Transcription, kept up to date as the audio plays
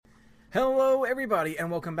Hello everybody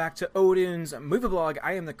and welcome back to Odin's Movie Blog.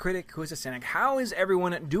 I am the critic who is a cynic. How is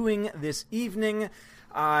everyone doing this evening?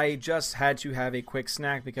 I just had to have a quick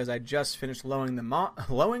snack because I just finished mowing the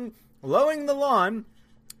lawn,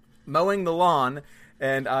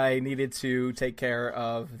 and I needed to take care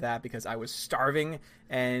of that because I was starving.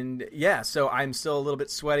 And yeah, so I'm still a little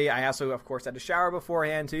bit sweaty. I also, of course, had to shower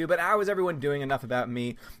beforehand too. But how is everyone doing? Enough about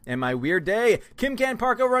me and my weird day. Kim Can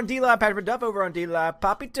Park over on D-Lab, Patrick McDuff over on D-Lab,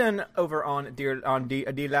 Poppyton over on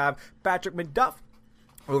D-Lab, Patrick McDuff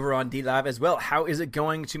over on D-Lab as well. How is it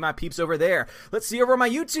going to my peeps over there? Let's see over on my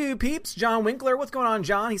YouTube peeps. John Winkler. What's going on,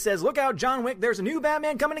 John? He says, look out, John Wick. There's a new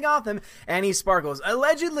Batman coming to Gotham. And he sparkles.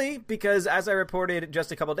 Allegedly, because as I reported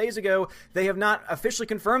just a couple days ago, they have not officially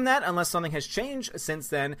confirmed that unless something has changed since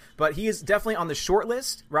then. But he is definitely on the short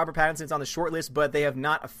list. Robert Pattinson's on the short list, but they have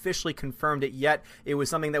not officially confirmed it yet. It was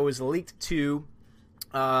something that was leaked to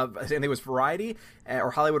I think it was Variety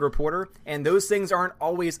or Hollywood Reporter, and those things aren't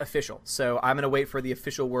always official. So I'm going to wait for the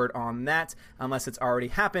official word on that, unless it's already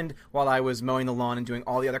happened while I was mowing the lawn and doing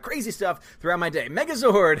all the other crazy stuff throughout my day.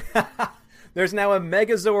 Megazord! There's now a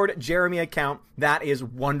Megazord Jeremy account. That is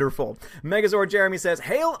wonderful. Megazord Jeremy says,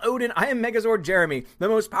 Hail Odin, I am Megazord Jeremy, the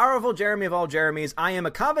most powerful Jeremy of all Jeremys. I am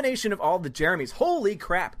a combination of all the Jeremys. Holy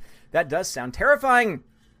crap. That does sound terrifying.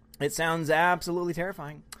 It sounds absolutely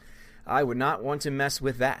terrifying. I would not want to mess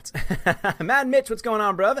with that. Mad Mitch, what's going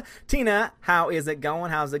on, bruv? Tina, how is it going?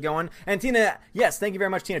 How's it going? And Tina, yes, thank you very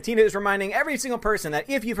much, Tina. Tina is reminding every single person that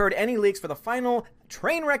if you've heard any leaks for the final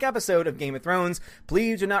train wreck episode of Game of Thrones,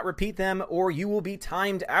 please do not repeat them or you will be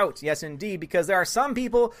timed out. Yes, indeed, because there are some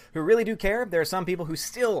people who really do care. There are some people who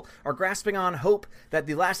still are grasping on hope that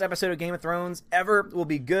the last episode of Game of Thrones ever will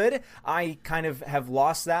be good. I kind of have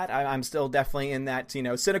lost that. I'm still definitely in that,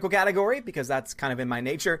 cynical category because that's kind of in my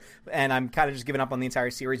nature, and I'm kind of just giving up on the entire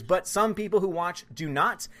series. But some people who watch do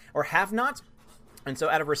not or have not. And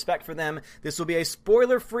so out of respect for them, this will be a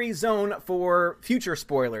spoiler-free zone for future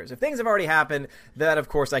spoilers. If things have already happened, that, of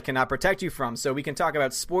course, I cannot protect you from. So we can talk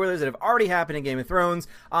about spoilers that have already happened in Game of Thrones.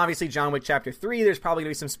 Obviously, John Wick Chapter 3, there's probably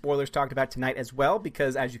going to be some spoilers talked about tonight as well,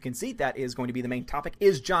 because as you can see, that is going to be the main topic,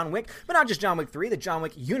 is John Wick. But not just John Wick 3, the John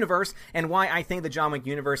Wick universe, and why I think the John Wick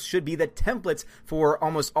universe should be the template for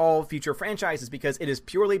almost all future franchises, because it is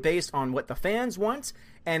purely based on what the fans want,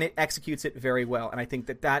 and it executes it very well. And I think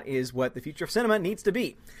that that is what the future of cinema needs to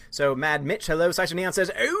be. So, Mad Mitch, hello. Sisha Neon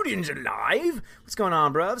says, Odin's alive. What's going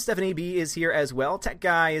on, bruv? Stephanie B is here as well. Tech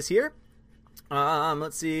Guy is here.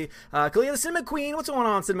 Let's see. Kalia the Cinema Queen. What's going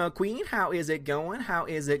on, Cinema Queen? How is it going? How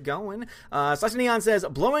is it going? Sasha Neon says,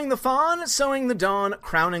 blowing the fawn, sowing the dawn,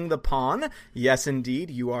 crowning the pawn. Yes,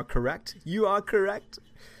 indeed. You are correct. You are correct.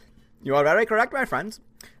 You are very correct, my friends.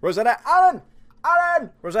 Rosetta Allen.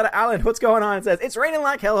 Rosetta Allen, what's going on? It says, it's raining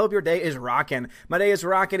like hell. Hope your day is rocking. My day is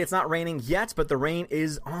rocking. It's not raining yet, but the rain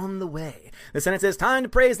is on the way. The Senate says, time to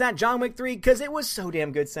praise that John Wick 3 because it was so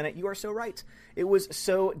damn good, Senate. You are so right. It was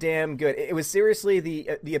so damn good. It was seriously the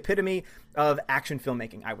epitome of action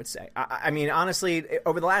filmmaking, I would say. I mean, honestly,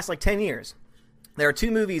 over the last 10 years, there are two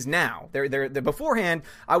movies now. Beforehand,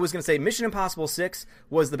 I was going to say Mission Impossible 6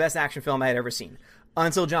 was the best action film I had ever seen.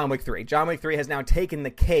 Until John Wick 3. John Wick 3 has now taken the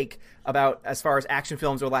cake about as far as action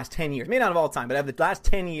films over the last 10 years. Maybe not of all time, but of the last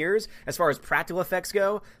 10 years, as far as practical effects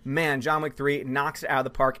go, man, John Wick 3 knocks it out of the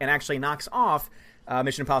park and actually knocks off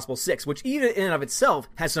Mission Impossible 6, which even in and of itself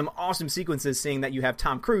has some awesome sequences, seeing that you have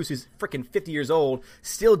Tom Cruise, who's freaking 50 years old,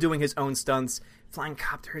 still doing his own stunts, flying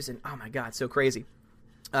copters, and oh my god, so crazy.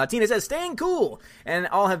 Tina says, staying cool, and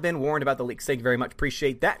all have been warned about the leaks. Thank you very much.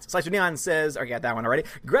 Appreciate that. Slicer Neon says, I got that one already.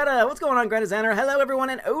 Greta, what's going on, Greta Zanner? Hello, everyone,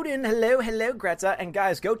 and Odin. Hello, Greta. And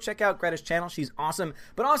guys, go check out Greta's channel. She's awesome.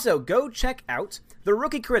 But also, go check out The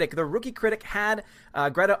Rookie Critic. The Rookie Critic had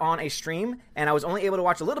Greta on a stream, and I was only able to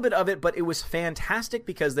watch a little bit of it, but it was fantastic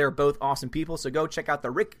because they're both awesome people. So go check out The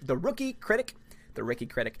Rookie Critic. The Rookie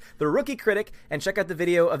Critic, and check out the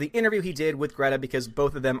video of the interview he did with Greta, because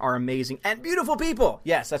both of them are amazing and beautiful people.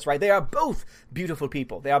 Yes, that's right. They are both beautiful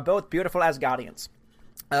people. They are both beautiful Asgardians.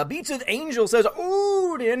 Beats with Angel says,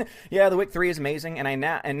 Odin. Yeah, The Wick 3 is amazing,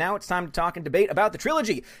 and now it's time to talk and debate about the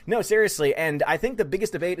trilogy. No, seriously, and I think the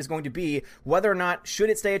biggest debate is going to be whether or not should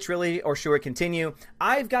it stay a trilogy or should it continue.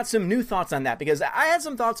 I've got some new thoughts on that, because I had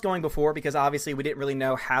some thoughts going before, because obviously we didn't really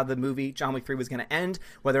know how the movie John Wick 3 was going to end,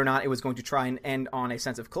 whether or not it was going to try and end on a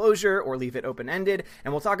sense of closure or leave it open-ended,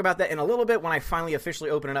 and we'll talk about that in a little bit when I finally officially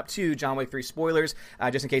open it up to John Wick 3 spoilers,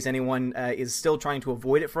 just in case anyone is still trying to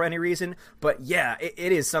avoid it for any reason. But yeah,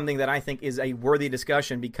 it is something that I think is a worthy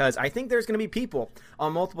discussion, because I think there's going to be people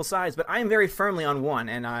on multiple sides, but I am very firmly on one,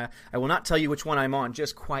 and I will not tell you which one I'm on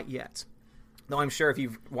just quite yet. Though I'm sure if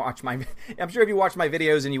you watch my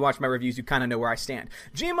videos and you watch my reviews, you kind of know where I stand.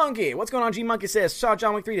 G Monkey, what's going on? G Monkey says, saw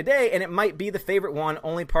John Wick 3 today, and it might be the favorite one.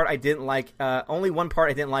 Only one part I didn't like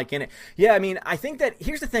in it. Yeah, I mean, I think that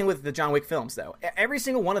here's the thing with the John Wick films, though. Every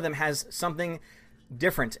single one of them has something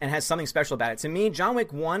different and has something special about it. To me, John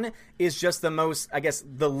Wick 1 is just the most, I guess,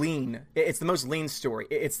 it's the most lean story.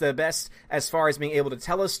 It's the best as far as being able to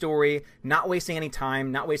tell a story, not wasting any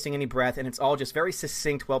time, not wasting any breath, and it's all just very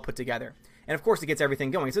succinct, well put together. And of course, it gets everything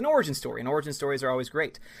going. It's an origin story, and origin stories are always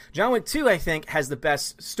great. John Wick 2, I think, has the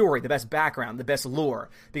best story, the best background, the best lore,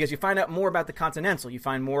 because you find out more about the Continental, you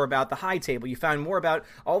find more about the High Table, you find more about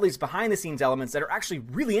all these behind-the-scenes elements that are actually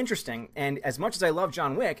really interesting. And as much as I love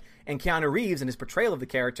John Wick and Keanu Reeves and his portrayal of the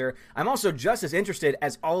character, I'm also just as interested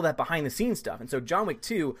as all that behind-the-scenes stuff. And so John Wick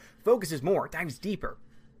 2 focuses more, dives deeper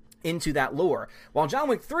into that lore. While John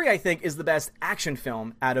Wick 3, I think, is the best action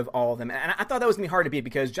film out of all of them. And I thought that was going to be hard to beat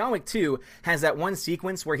because John Wick 2 has that one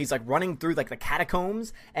sequence where he's like running through like the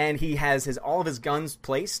catacombs and he has all of his guns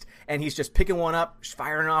placed and he's just picking one up,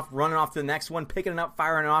 firing off, running off to the next one, picking it up,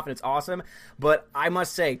 firing it off, and it's awesome. But I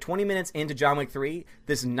must say, 20 minutes into John Wick 3,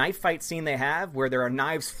 this knife fight scene they have where there are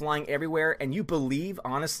knives flying everywhere and you believe,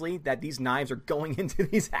 honestly, that these knives are going into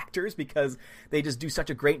these actors because they just do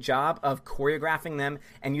such a great job of choreographing them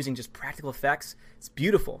and using just practical effects. It's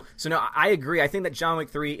beautiful. So no, I agree. I think that John Wick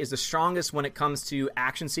 3 is the strongest when it comes to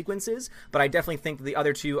action sequences, but I definitely think that the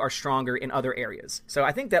other two are stronger in other areas. So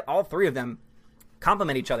I think that all three of them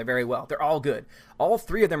complement each other very well. They're all good. All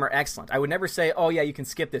three of them are excellent. I would never say, oh yeah, you can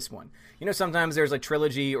skip this one. You know, sometimes there's a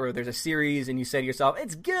trilogy or there's a series and you say to yourself,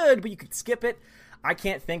 it's good, but you could skip it. I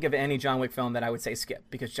can't think of any John Wick film that I would say skip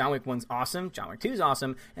because John Wick 1's awesome, John Wick 2's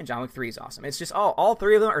awesome, and John Wick 3's awesome. It's just all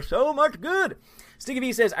three of them are so much good. Sticky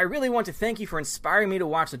V says, I really want to thank you for inspiring me to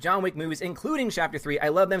watch the John Wick movies, including Chapter 3. I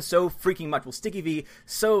love them so freaking much. Well, Sticky V,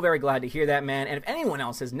 so very glad to hear that, man. And if anyone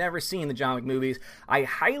else has never seen the John Wick movies, I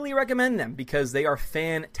highly recommend them because they are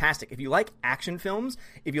fantastic. If you like action films,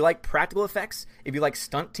 if you like practical effects, if you like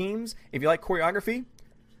stunt teams, if you like choreography,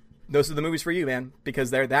 those are the movies for you, man,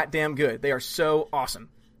 because they're that damn good. They are so awesome.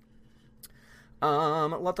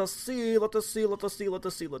 Let us see what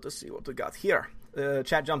we got here.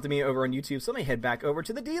 Chat jumped to me over on YouTube, so let me head back over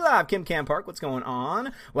to the D-Lab. Kim Cam Park, what's going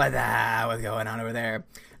on? What's going on over there?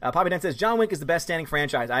 Poppy Dan says, John Wick is the best standing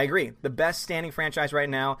franchise. I agree. The best standing franchise right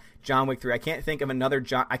now, John Wick 3. I cannot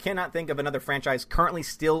think of another franchise currently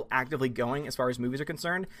still actively going as far as movies are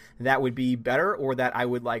concerned that would be better or that I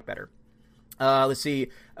would like better. Let's see.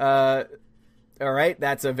 All right,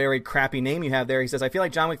 that's a very crappy name you have there. He says, I feel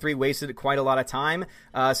like John Wick 3 wasted quite a lot of time.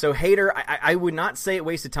 So, Hater, I would not say it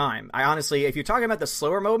wasted time. I honestly, if you're talking about the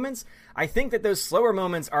slower moments, I think that those slower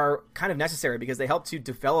moments are kind of necessary because they help to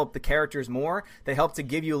develop the characters more. They help to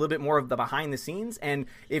give you a little bit more of the behind the scenes. And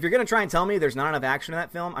if you're going to try and tell me there's not enough action in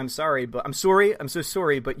that film, I'm so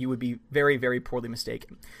sorry, but you would be very, very poorly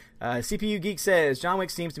mistaken. CPU Geek says, John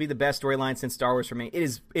Wick seems to be the best storyline since Star Wars for me.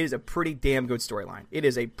 It is a pretty damn good storyline. It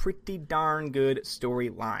is a pretty darn good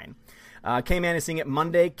storyline. K-Man is seeing it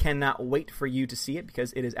Monday. Cannot wait for you to see it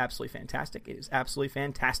because it is absolutely fantastic. It is absolutely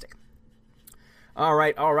fantastic. All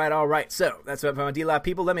right. So that's it for my D-Lab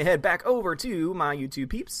people. Let me head back over to my YouTube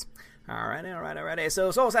peeps. All right.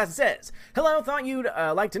 So Soul Assassin says, hello, thought you'd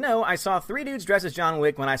like to know. I saw 3 dudes dressed as John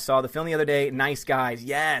Wick when I saw the film the other day. Nice guys.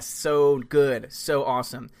 Yes, so good. So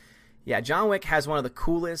awesome. Yeah, John Wick has one of the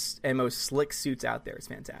coolest and most slick suits out there. It's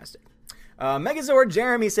fantastic. Megazord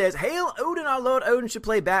Jeremy says, Hail Odin, our Lord Odin should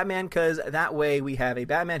play Batman because that way we have a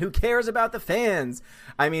Batman who cares about the fans.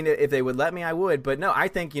 I mean, if they would let me, I would. But no, I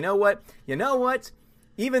think, you know what?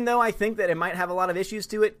 Even though I think that it might have a lot of issues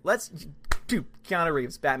to it, let's do Keanu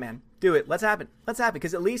Reeves, Batman. Do it. Let's happen.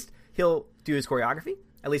 Because at least he'll do his choreography.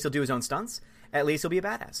 At least he'll do his own stunts. At least he'll be a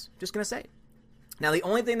badass. Just going to say it. Now, the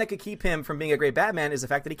only thing that could keep him from being a great Batman is the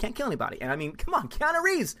fact that he can't kill anybody. And I mean, come on, Keanu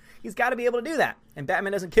Reeves. He's got to be able to do that. And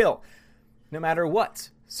Batman doesn't kill. No matter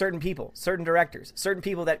what. Certain people, certain directors, certain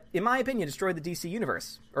people that, in my opinion, destroyed the DC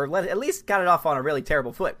universe. Or at least got it off on a really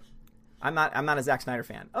terrible foot. I'm not a Zack Snyder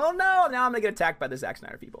fan. Oh no, now I'm going to get attacked by the Zack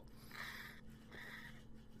Snyder people.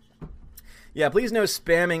 Yeah, please no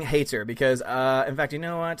spamming hater because, in fact, you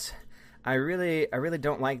know what? I really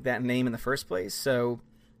don't like that name in the first place. So,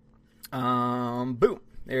 boom.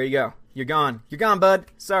 There you go. You're gone. You're gone, bud.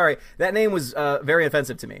 Sorry. That name was very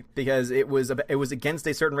offensive to me because it was against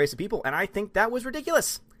a certain race of people, and I think that was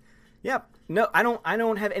ridiculous. Yeah. No, I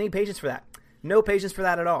don't have any patience for that. No patience for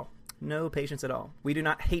that at all. No patience at all. We do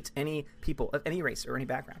not hate any people of any race or any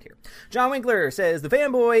background here. John Winkler says, the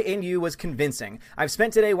fanboy in you was convincing. I've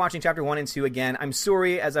spent today watching chapter 1 and 2 again. I'm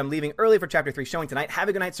sorry as I'm leaving early for chapter 3 showing tonight. Have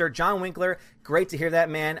a good night, sir. John Winkler, great to hear that,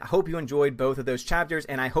 man. I hope you enjoyed both of those chapters,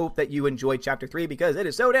 and I hope that you enjoyed chapter 3 because it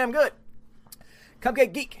is so damn good.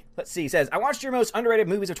 Cupcake Geek, let's see, says, I watched your most underrated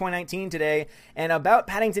movies of 2019 today, and about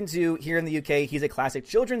Paddington 2 here in the UK, he's a classic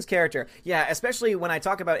children's character. Yeah, especially when I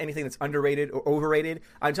talk about anything that's underrated or overrated,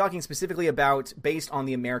 I'm talking specifically about based on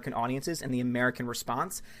the American audiences and the American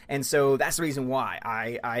response, and so that's the reason why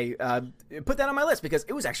I put that on my list, because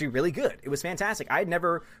it was actually really good. It was fantastic. I had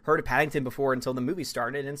never heard of Paddington before until the movie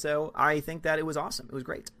started, and so I think that it was awesome. It was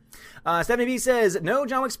great. Stephanie B says, no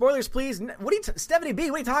John Wick spoilers, please. Stephanie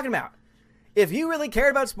B, what are you talking about? If you really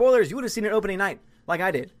cared about spoilers, you would have seen it opening night, like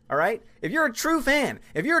I did, all right? If you're a true fan,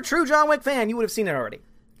 if you're a true John Wick fan, you would have seen it already.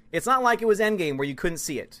 It's not like it was Endgame where you couldn't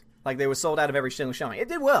see it, like they were sold out of every single showing. It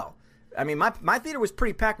did well. I mean, my theater was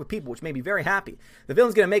pretty packed with people, which made me very happy. The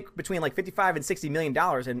villain's going to make between like $55 and $60 million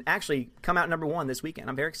and actually come out number 1 this weekend.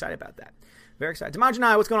 I'm very excited about that. Very excited.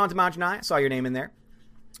 Demanjanai, what's going on, Demanjanai? I saw your name in there.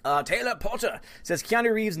 Taylor Potter says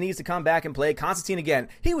Keanu Reeves needs to come back and play Constantine again.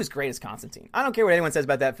 He was great as Constantine. I don't care what anyone says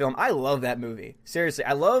about that film. I love that movie. Seriously,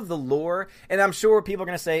 I love the lore, and I'm sure people are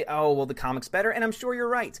going to say, oh, well, the comic's better, and I'm sure you're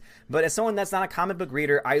right. But as someone that's not a comic book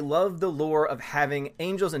reader, I love the lore of having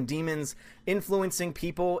angels and demons influencing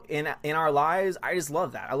people in our lives. I just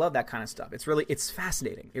love that. I love that kind of stuff. It's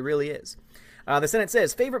fascinating. It really is. The Senate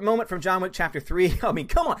says, favorite moment from John Wick Chapter 3. I mean,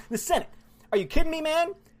 come on. The Senate. Are you kidding me,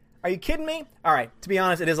 man? Are you kidding me? All right, to be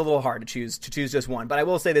honest, it is a little hard to choose just one, but I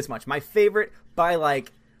will say this much. My favorite you're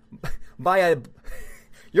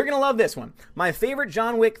going to love this one. My favorite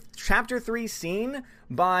John Wick Chapter 3 scene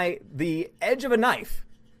by the edge of a knife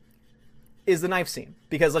is the knife scene,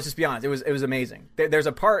 because let's just be honest, it was amazing. There's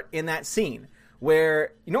a part in that scene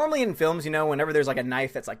where normally in films, whenever there's like a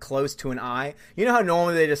knife that's like close to an eye, you know how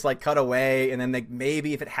normally they just like cut away and then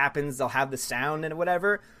maybe if it happens, they'll have the sound and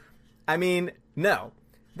whatever. I mean, no.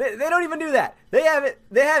 They don't even do that. They have it.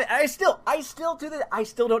 I still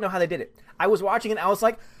don't know how they did it. I was watching it and I was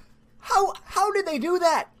like, how did they do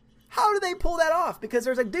that? How did they pull that off? Because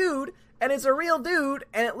there's a dude and it's a real dude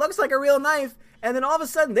and it looks like a real knife, and then all of a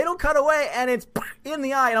sudden they don't cut away and it's in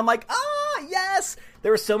the eye, and I'm like, yes.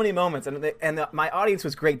 There were so many moments, and my audience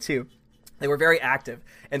was great too. They were very active,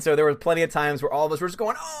 and so there were plenty of times where all of us were just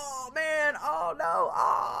going, oh man, oh no,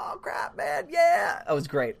 oh crap, man, yeah. That was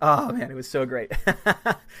great. Oh man, it was so great.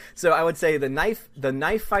 So I would say the knife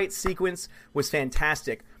fight sequence was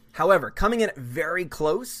fantastic. However, coming in very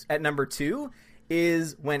close at number 2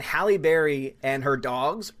 is when Halle Berry and her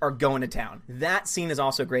dogs are going to town. That scene is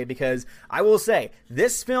also great because I will say,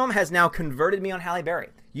 this film has now converted me on Halle Berry.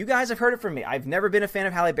 You guys have heard it from me. I've never been a fan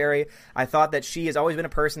of Halle Berry. I thought that she has always been a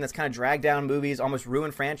person that's kind of dragged down movies, almost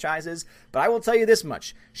ruined franchises. But I will tell you this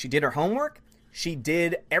much. She did her homework. She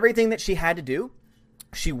did everything that she had to do.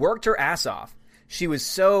 She worked her ass off. She was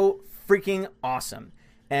so freaking awesome.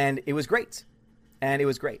 And it was great.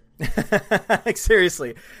 Like,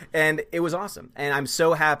 seriously. And it was awesome. And I'm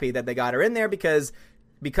so happy that they got her in there because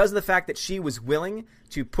of the fact that she was willing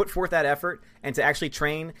to put forth that effort and to actually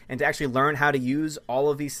train and to actually learn how to use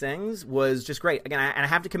all of these things was just great. Again, I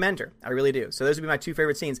have to commend her. I really do. So those would be my 2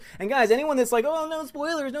 favorite scenes. And guys, anyone that's like, oh, no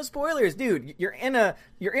spoilers, dude, you're in a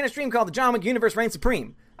stream called The John Wick Universe Reigns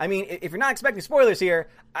Supreme. I mean, if you're not expecting spoilers here,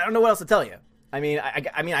 I don't know what else to tell you. I mean,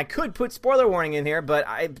 I could put spoiler warning in here, but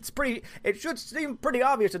it should seem pretty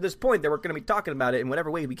obvious at this point that we're going to be talking about it in whatever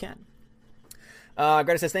way we can.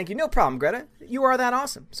 Greta says, thank you. No problem, Greta. You are that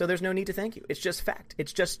awesome, so there's no need to thank you. It's just fact.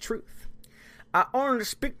 It's just truth. I only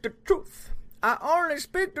speak the truth. Let's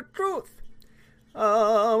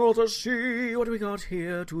see what we got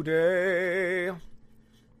here today.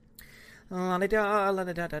 All right,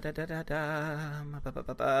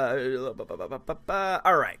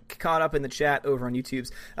 caught up in the chat over on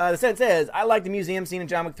YouTube's. The Senate says, I like the museum scene in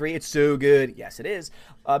John Wick 3. It's so good. Yes, it is.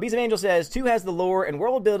 Beast of Angel says, 2 has the lore and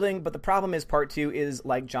world building, but the problem is part 2 is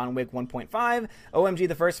like John Wick 1.5. OMG,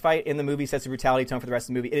 the first fight in the movie sets the brutality tone for the rest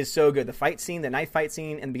of the movie. It is so good. The fight scene, the knife fight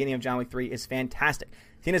scene in the beginning of John Wick 3 is fantastic.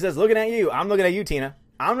 Tina says, looking at you. I'm looking at you, Tina.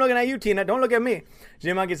 I'm looking at you, Tina. Don't look at me.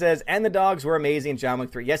 Jim Monkey says, and the dogs were amazing in John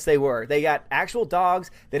Wick 3. Yes, they were. They got actual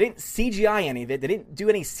dogs. They didn't CGI any of it. They didn't do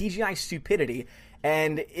any CGI stupidity.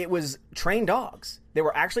 And it was trained dogs. They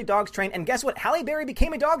were actually dogs trained. And guess what? Halle Berry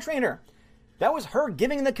became a dog trainer. That was her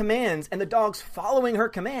giving the commands and the dogs following her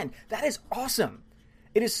command. That is awesome.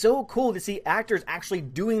 It is so cool to see actors actually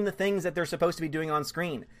doing the things that they're supposed to be doing on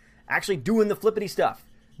screen. Actually doing the flippity stuff.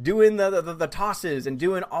 Doing the tosses and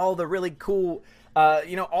doing all the really cool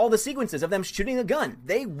all the sequences of them shooting a gun.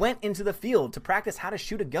 They went into the field to practice how to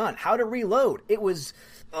shoot a gun, how to reload. It's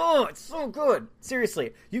so good.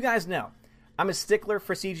 Seriously, you guys know I'm a stickler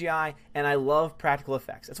for CGI, and I love practical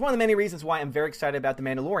effects. It's one of the many reasons why I'm very excited about The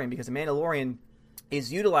Mandalorian, because The Mandalorian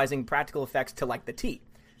is utilizing practical effects to like the T,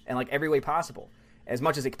 and like every way possible, as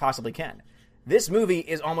much as it possibly can. This movie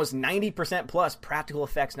is almost 90% plus practical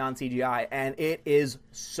effects, non-CGI, and it is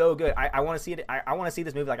so good. I want to see it. I want to see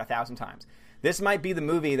this movie like 1,000 times. This might be the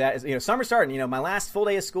movie that is, summer's starting. My last full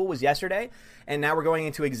day of school was yesterday, and now we're going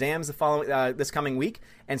into exams this coming week,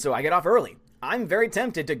 and so I get off early. I'm very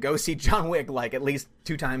tempted to go see John Wick like at least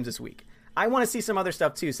 2 times this week. I want to see some other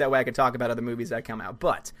stuff too, so that way I can talk about other movies that come out.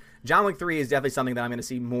 But John Wick 3 is definitely something that I'm going to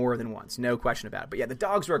see more than once, no question about it. But yeah, the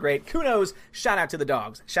dogs were great. Kudos, shout out to the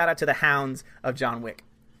dogs. Shout out to the hounds of John Wick.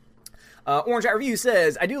 Orange Eye Review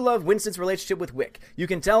says, I do love Winston's relationship with Wick. You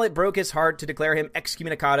can tell it broke his heart to declare him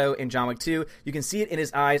excommunicado in John Wick 2. You can see it in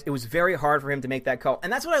his eyes. It was very hard for him to make that call.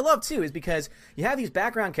 And that's what I love, too, is because you have these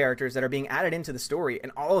background characters that are being added into the story,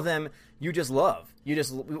 and all of them you just love.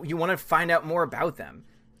 You want to find out more about them.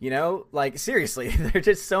 Like, seriously, there are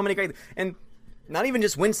just so many great... And not even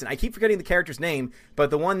just Winston. I keep forgetting the character's name,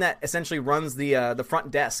 but the one that essentially runs the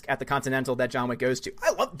front desk at the Continental that John Wick goes to.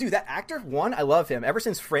 That actor, I love him. Ever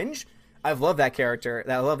since Fringe, I've loved that character.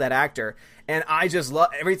 I love that actor. And I just love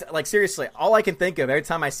seriously, all I can think of every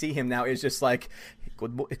time I see him now is just like,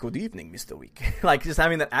 good evening, Mr. Wick. Like, just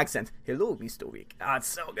having that accent. Hello, Mr. Wick. It's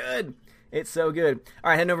so good. It's so good.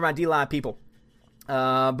 All right, heading over to my D-Live people.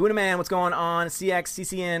 Boona Man, what's going on?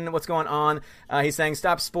 CXCCN, what's going on? He's saying,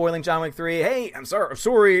 stop spoiling John Wick 3. Hey, I'm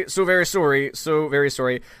sorry, so very sorry.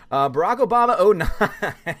 Barack Obama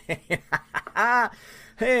 09.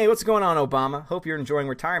 Hey, what's going on, Obama? Hope you're enjoying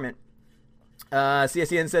retirement.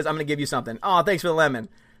 CSCN says, I'm going to give you something. Oh, thanks for the lemon.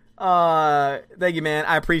 Thank you, man.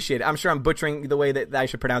 I appreciate it. I'm sure I'm butchering the way that I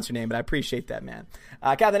should pronounce your name, but I appreciate that, man.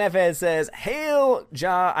 Captain F says, Hail,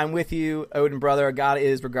 Ja, I'm with you, Odin brother. God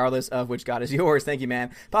is regardless of which God is yours. Thank you, man.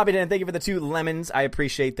 Poppy Dan, thank you for the 2 lemons. I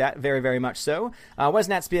appreciate that very, very much so.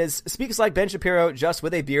 Wesnat speaks like Ben Shapiro, just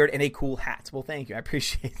with a beard and a cool hat. Well, thank you. I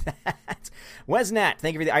appreciate that. Wesnat,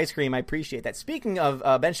 thank you for the ice cream. I appreciate that. Speaking of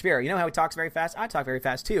Ben Shapiro, you know how he talks very fast? I talk very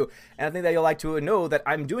fast, too. And I think that you'll like to know that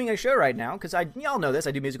I'm doing a show right now, because y'all know this.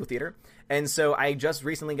 I do musical theater. And so I just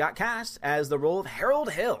recently got cast as the role of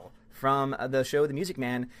Harold Hill from the show The Music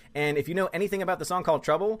Man. And if you know anything about the song called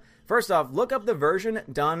Trouble, first off, look up the version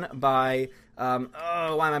done by, why am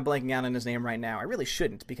I blanking out on his name right now? I really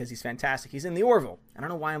shouldn't, because he's fantastic. He's in the Orville. I don't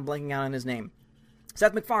know why I'm blanking out on his name.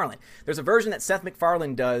 Seth MacFarlane. There's a version that Seth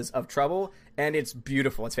MacFarlane does of Trouble, and it's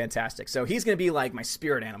beautiful. It's fantastic. So he's going to be like my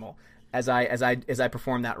spirit animal as I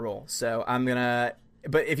perform that role. So I'm going to...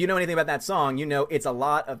 But if you know anything about that song, you know it's a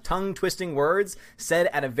lot of tongue-twisting words said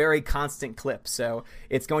at a very constant clip. So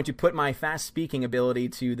it's going to put my fast-speaking ability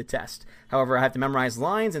to the test. However, I have to memorize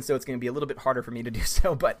lines, and so it's going to be a little bit harder for me to do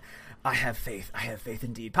so. But I have faith. I have faith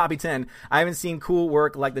indeed. Poppy 10. I haven't seen cool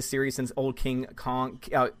work like the series since old Kung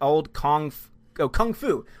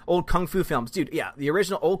Fu films. Dude, yeah, the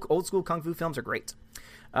original old school Kung Fu films are great.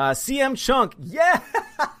 CM Chunk. Yeah!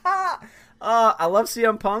 I love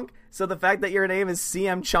CM Punk. So the fact that your name is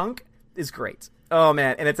CM Chunk is great. Oh,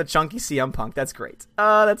 man. And it's a chunky CM Punk. That's great.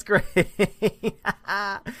 Oh, that's great.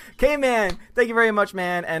 K-Man, thank you very much,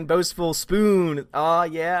 man. And Boastful Spoon. Oh,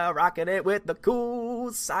 yeah. Rocking it with the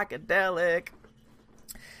cool psychedelic.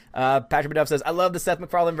 Patrick Beduff says, I love the Seth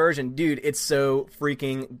MacFarlane version. Dude, it's so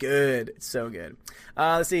freaking good. It's so good.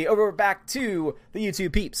 Let's see. Back to the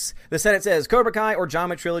YouTube peeps. The Senate says, Cobra Kai or John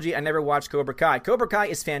Wick trilogy? I never watched Cobra Kai. Cobra Kai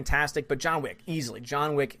is fantastic, but John Wick, easily.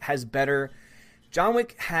 John Wick has better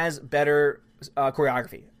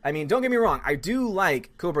choreography. I mean, don't get me wrong. I do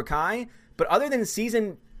like Cobra Kai, but other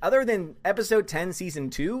than episode 10, season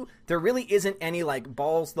 2, there really isn't any like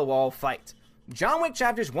balls to the wall fight. John Wick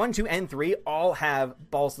chapters 1, 2, and 3 all have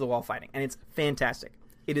balls to the wall fighting, and it's fantastic.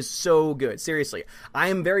 It is so good. Seriously. I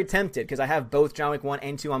am very tempted, because I have both John Wick 1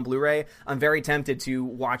 and 2 on Blu-ray. I'm very tempted to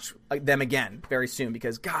watch them again very soon,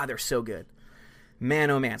 because, God, they're so good. Man,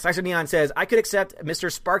 oh man. Saxo Neon says, I could accept Mr.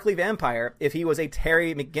 Sparkly Vampire if he was a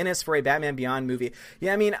Terry McGinnis for a Batman Beyond movie.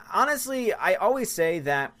 Yeah, I mean, honestly, I always say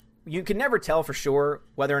that you can never tell for sure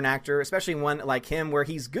whether an actor, especially one like him, where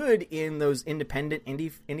he's good in those independent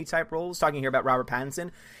indie type roles. Talking here about Robert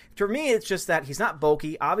Pattinson. For me, it's just that he's not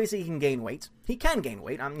bulky. Obviously, he can gain weight. He can gain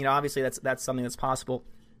weight. Obviously, that's something that's possible.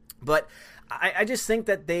 But I just think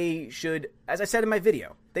that they should, as I said in my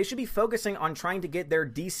video, they should be focusing on trying to get their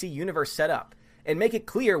DC universe set up. and make it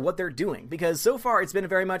clear what they're doing. Because so far it's been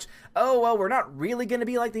very much, oh, well, we're not really going to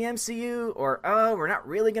be like the MCU, or, oh, we're not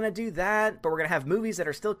really going to do that, but we're going to have movies that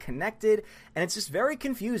are still connected. And it's just very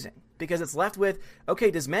confusing because it's left with, okay,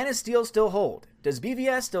 does Man of Steel still hold? Does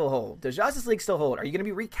BVS still hold? Does Justice League still hold? Are you going to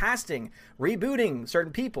be recasting, rebooting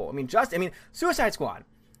certain people? I mean, Suicide Squad.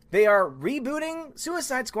 They are rebooting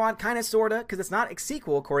Suicide Squad, kind of, sort of, because it's not a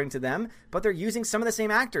sequel, according to them, but they're using some of the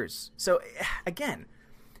same actors. So, again,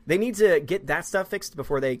 they need to get that stuff fixed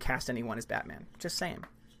before they cast anyone as Batman. Just saying.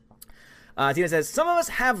 Tina says, some of us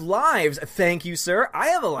have lives. Thank you, sir. I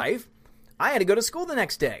have a life. I had to go to school the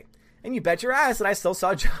next day. And you bet your ass that I still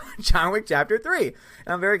saw John Wick Chapter 3. And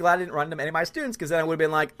I'm very glad I didn't run into any of my students, because then I would have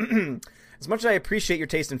been like, as much as I appreciate your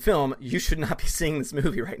taste in film, you should not be seeing this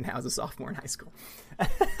movie right now as a sophomore in high school.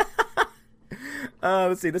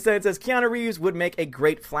 Let's see. This sentence says, Keanu Reeves would make a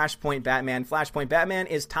great Flashpoint Batman. Flashpoint Batman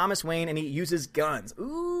is Thomas Wayne, and he uses guns.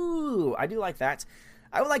 Ooh, I do like that.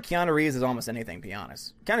 I would like Keanu Reeves as almost anything, to be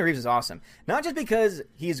honest. Keanu Reeves is awesome. Not just because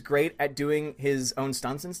he's great at doing his own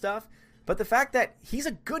stunts and stuff, but the fact that he's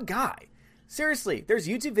a good guy. Seriously, there's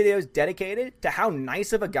YouTube videos dedicated to how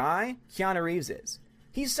nice of a guy Keanu Reeves is.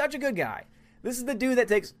 He's such a good guy. This is the dude that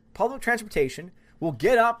takes public transportation, will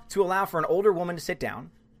get up to allow for an older woman to sit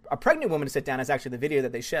down. A pregnant woman to sit down is actually the video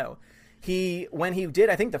that they show. When he did,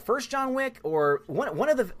 I think, the first John Wick, or one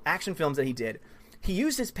of the action films that he did, he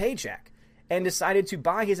used his paycheck and decided to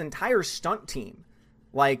buy his entire stunt team,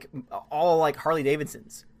 like all like Harley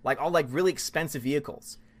Davidsons, like all like really expensive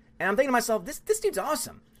vehicles. And I'm thinking to myself, this dude's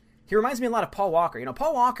awesome. He reminds me a lot of Paul Walker. You know,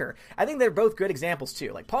 Paul Walker, I think they're both good examples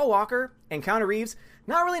too. Like Paul Walker and Keanu Reeves,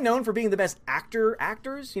 not really known for being the best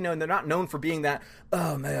actors, you know, and they're not known for being that,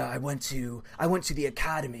 oh man, I went to the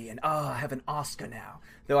Academy and I have an Oscar now.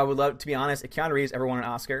 Though I would love, to be honest, if Keanu Reeves ever won an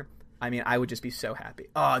Oscar, I mean, I would just be so happy.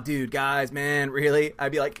 Oh, dude, guys, man, really?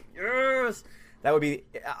 I'd be like, yes! That would be,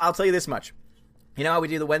 I'll tell you this much. You know how we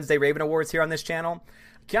do the Wednesday Raven Awards here on this channel?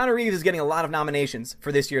 Keanu Reeves is getting a lot of nominations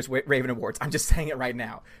for this year's Raven Awards. I'm just saying it right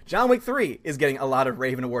now. John Wick 3 is getting a lot of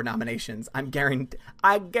Raven Award nominations. I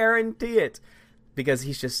guarantee it. Because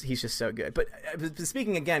he's just so good. But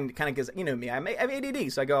speaking again, kind of because, you know me, I have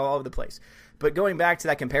ADD, so I go all over the place. But going back to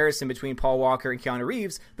that comparison between Paul Walker and Keanu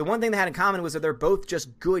Reeves, the one thing they had in common was that they're both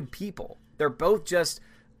just good people. They're both just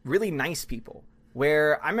really nice people.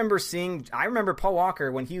 Where I remember Paul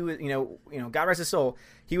Walker when he was, you know, God rest his soul,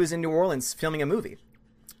 he was in New Orleans filming a movie.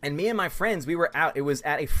 And me and my friends, we were out, it was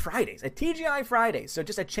at a Fridays, a TGI Fridays, so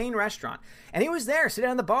just a chain restaurant. And he was there, sitting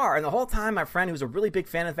on the bar, and the whole time my friend, who was a really big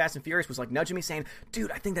fan of Fast and Furious, was like nudging me saying, dude,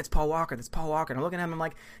 I think that's Paul Walker, And I'm looking at him, I'm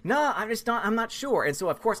like, no, I'm not sure. And so,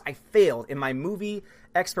 of course, I failed in my movie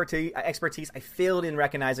expertise. I failed in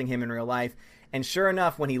recognizing him in real life. And sure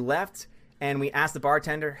enough, when he left, and we asked the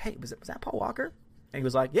bartender, hey, was that Paul Walker? And he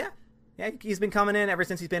was like, yeah, he's been coming in ever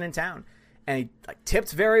since he's been in town. And he like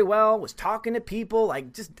tipped very well, was talking to people, like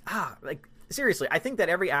seriously, I think that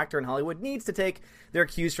every actor in Hollywood needs to take their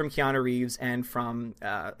cues from Keanu Reeves and from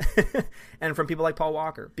people like Paul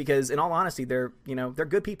Walker, because in all honesty, they're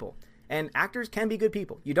good people, and actors can be good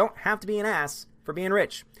people. You don't have to be an ass for being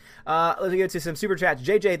rich. Let's go to some super chats.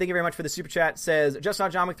 JJ, thank you very much for the super chat. Says, just saw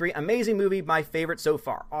John Wick 3, amazing movie, my favorite so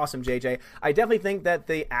far. Awesome, JJ. I definitely think that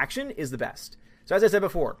the action is the best. So as I said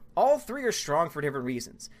before, all three are strong for different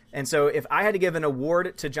reasons. And so if I had to give an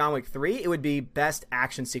award to John Wick 3, it would be best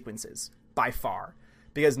action sequences by far.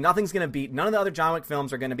 Because nothing's going to beat, none of the other John Wick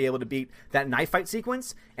films are going to be able to beat that knife fight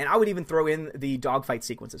sequence. And I would even throw in the dogfight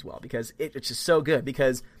sequence as well, because it's just so good.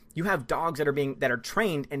 Because you have dogs that are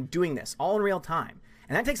trained and doing this all in real time.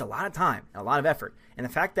 And that takes a lot of time, a lot of effort. And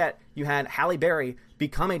the fact that you had Halle Berry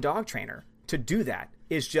become a dog trainer to do that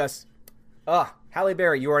is just, Halle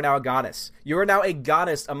Berry, you are now a goddess. You are now a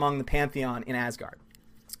goddess among the pantheon in Asgard.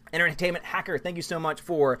 Entertainment Hacker, thank you so much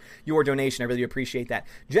for your donation. I really appreciate that.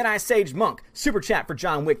 Jedi Sage Monk, super chat for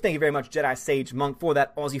John Wick. Thank you very much, Jedi Sage Monk, for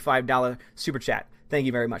that Aussie $5 super chat. Thank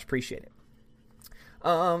you very much. Appreciate it.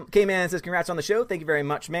 K-Man says, congrats on the show. Thank you very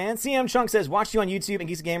much, man. CM Chunk says, watched you on YouTube and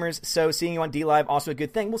Geeks Gamers, so seeing you on D-Live, also a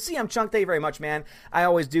good thing. Well, CM Chunk, thank you very much, man. I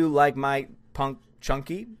always do like my punk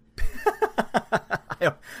chunky.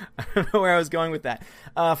 I don't know where I was going with that.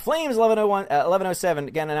 Flames 1107.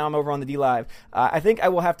 Again, and now I'm over on the D-Live. I think I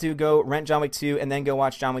will have to go rent John Wick 2 and then go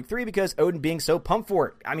watch John Wick 3 because Odin being so pumped for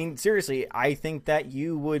it. I mean, seriously, I think that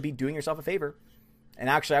you would be doing yourself a favor. And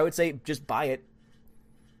actually, I would say just buy it.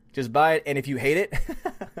 Just buy it, and if you hate it,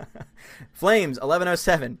 Flames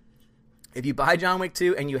 1107. If you buy John Wick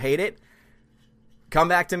 2 and you hate it, come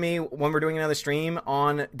back to me when we're doing another stream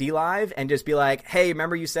on D-Live and just be like, hey,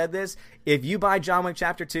 remember you said this? If you buy John Wick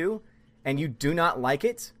Chapter 2 and you do not like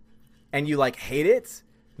it and you hate it,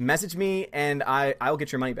 message me and I'll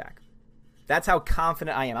get your money back. That's how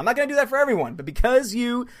confident I am. I'm not going to do that for everyone, but because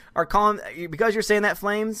you are because you're saying that,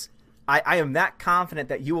 Flames, I am that confident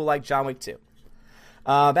that you will like John Wick 2.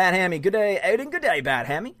 Bad Hammy, good day, Aiden. Good day, Bad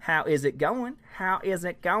Hammy. How is it going? How is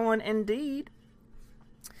it going, indeed?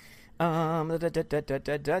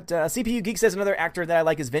 CPU Geek says another actor that I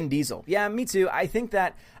like is Vin Diesel. Yeah, me too. I think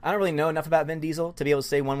that I don't really know enough about Vin Diesel to be able to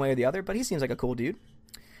say one way or the other, but he seems like a cool dude.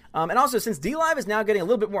 And also, since DLive is now getting a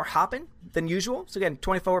little bit more hopping than usual, so again,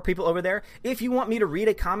 24 people over there, if you want me to read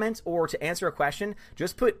a comment or to answer a question,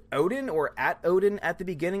 just put Odin or at Odin at the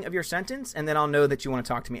beginning of your sentence, and then I'll know that you want to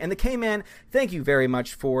talk to me. And the K-Man, thank you very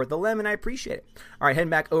much for the lemon. I appreciate it. All right, heading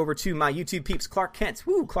back over to my YouTube peeps. Clark Kent.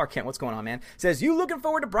 Woo, Clark Kent, what's going on, man? Says, you looking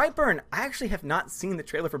forward to Brightburn? I actually have not seen the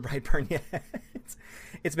trailer for Brightburn yet.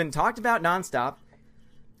 It's been talked about nonstop.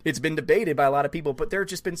 It's been debated by a lot of people, but there have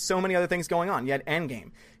just been so many other things going on. You had Endgame.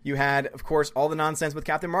 You had, of course, all the nonsense with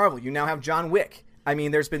Captain Marvel. You now have John Wick. I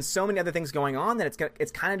mean, there's been so many other things going on that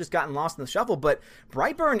it's kind of just gotten lost in the shuffle. But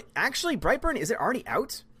Brightburn, is it already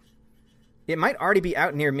out? It might already be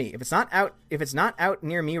out near me. If it's not out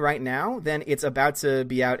near me right now, then it's about to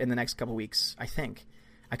be out in the next couple weeks, I think.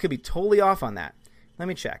 I could be totally off on that. Let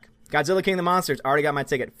me check. Godzilla King of the Monsters. Already got my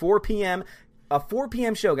ticket. 4 p.m. A 4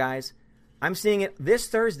 p.m. show, guys. I'm seeing it this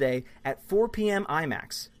Thursday at 4 p.m.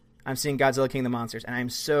 IMAX. I'm seeing Godzilla King of the Monsters, and I'm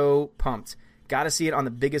so pumped. Got to see it on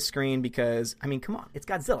the biggest screen because, I mean, come on. It's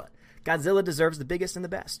Godzilla. Godzilla deserves the biggest and the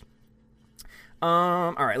best.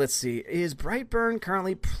 All right, let's see. Is Brightburn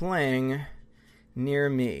currently playing near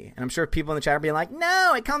me? And I'm sure people in the chat are being like,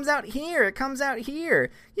 no, it comes out here. It comes out here.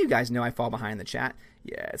 You guys know I fall behind the chat.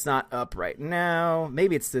 Yeah, it's not up right now.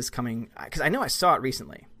 Maybe it's this coming, because I know I saw it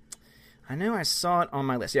recently. I know I saw it on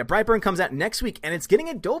my list. Yeah, Brightburn comes out next week, and it's getting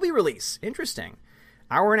a Dolby release. Interesting.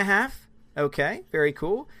 Hour and a half. Okay, very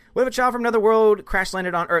cool. What if a child from another world crash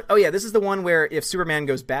landed on Earth? Oh, yeah, this is the one where if Superman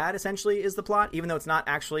goes bad, essentially, is the plot, even though it's not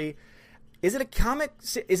actually... Is it a comic?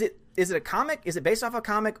 Is it a comic? Is it based off a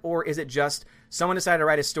comic, or is it just someone decided to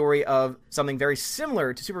write a story of something very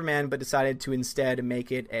similar to Superman, but decided to instead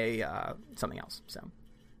make it a something else? So...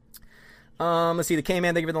 let's see, the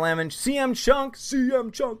K-Man, thank you for the lemon. CM Chunk,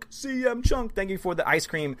 thank you for the ice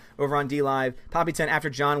cream over on D-Live. Poppyton, after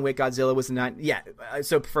John Wick, Godzilla was the night. Yeah,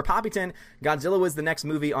 so for Poppyton, Godzilla was the next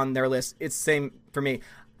movie on their list. It's the same for me.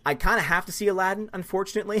 I kind of have to see Aladdin,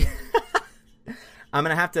 unfortunately. I'm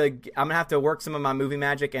gonna have to work some of my movie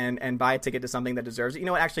magic and buy a ticket to something that deserves it. You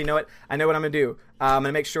know what? Actually, you know what? I know what I'm gonna do. I'm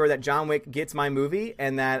gonna make sure that John Wick gets my movie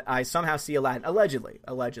and that I somehow see Aladdin, allegedly,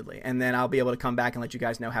 and then I'll be able to come back and let you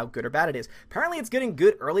guys know how good or bad it is. Apparently, it's getting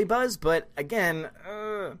good early buzz, but again,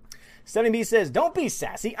 Stephanie B says, "Don't be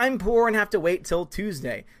sassy. I'm poor and have to wait till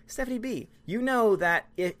Tuesday." Stephanie B, you know that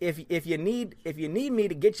if you need me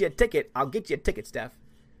to get you a ticket, I'll get you a ticket, Steph.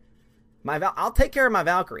 I'll take care of my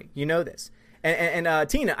Valkyrie. You know this. And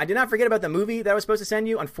Tina, I did not forget about the movie that I was supposed to send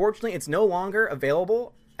you. Unfortunately, it's no longer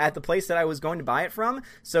available at the place that I was going to buy it from,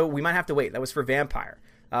 so we might have to wait. That was for Vampire.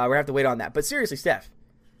 We're going to have to wait on that. But seriously, Steph,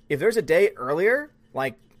 if there's a day earlier,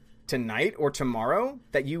 like tonight or tomorrow,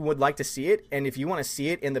 that you would like to see it, and if you want to see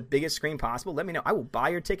it in the biggest screen possible, let me know. I will buy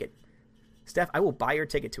your ticket. Steph, I will buy your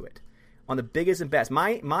ticket to it on the biggest and best.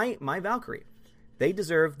 My Valkyrie, they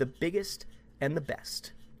deserve the biggest and the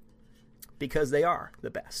best because they are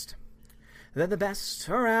the best. They're the best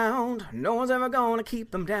around. No one's ever gonna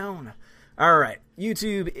keep them down. All right.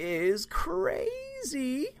 YouTube is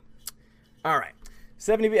crazy. All right.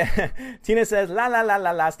 70. Tina says, la, la, la,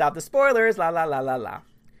 la, la. Stop the spoilers. La, la, la, la, la.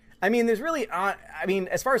 I mean, there's really,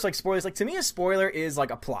 as far as like spoilers, like to me, a spoiler is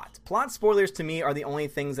like a plot. Plot spoilers to me are the only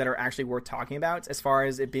things that are actually worth talking about as far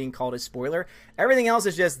as it being called a spoiler. Everything else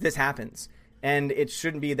is just this happens, and it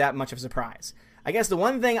shouldn't be that much of a surprise. I guess the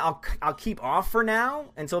one thing I'll keep off for now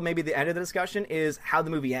until maybe the end of the discussion is how the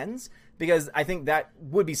movie ends, because I think that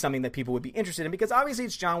would be something that people would be interested in, because obviously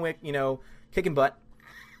it's John Wick, you know, kicking butt,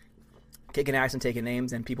 kicking ass and taking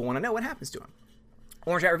names, and people want to know what happens to him.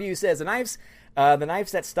 Orange Hat Review says the knives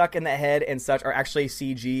that stuck in the head and such are actually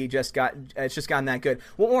CG. It's just gotten that good.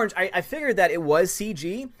 Well, Orange, I figured that it was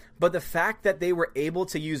CG, but the fact that they were able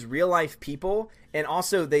to use real life people, and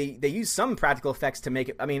also they use some practical effects to make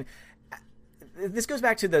it. I mean, this goes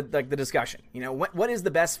back to the discussion. You know, what is the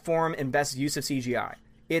best form and best use of CGI?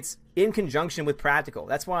 It's in conjunction with practical.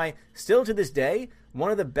 That's why, still to this day, one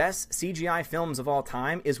of the best CGI films of all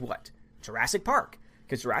time is what? Jurassic Park.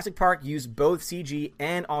 Because Jurassic Park used both CG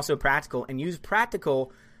and also practical, and used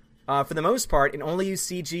practical for the most part, and only used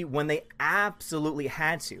CG when they absolutely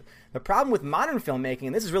had to. The problem with modern filmmaking,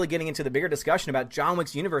 and this is really getting into the bigger discussion about John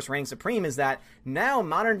Wick's universe reigning supreme, is that now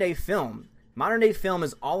modern day film, Modern day film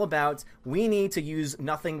is all about, we need to use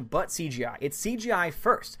nothing but CGI. It's CGI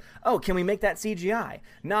first. Oh, can we make that CGI?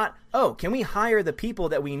 Not, oh, can we hire the people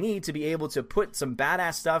that we need to be able to put some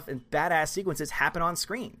badass stuff and badass sequences happen on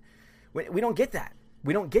screen? We don't get that.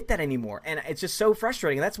 We don't get that anymore. And it's just so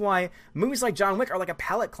frustrating. And that's why movies like John Wick are like a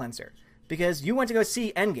palate cleanser. Because you went to go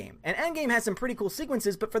see Endgame. And Endgame had some pretty cool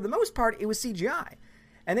sequences, but for the most part, it was CGI.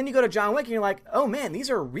 And then you go to John Wick and you're like, oh man, these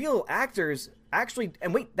are real actors actually.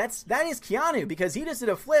 And wait, that is Keanu, because he just did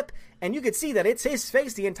a flip and you could see that it's his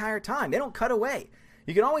face the entire time. They don't cut away.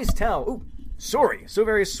 You can always tell. Ooh, sorry. So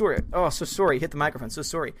very sorry. Oh, so sorry. Hit the microphone. So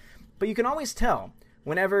sorry. But you can always tell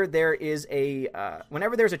whenever there is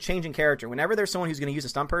whenever there's a change in character, whenever there's someone who's going to use a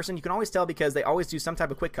stunt person, you can always tell because they always do some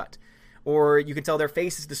type of quick cut. Or you can tell their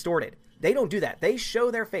face is distorted. They don't do that. They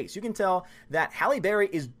show their face. You can tell that Halle Berry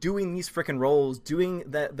is doing these freaking roles, doing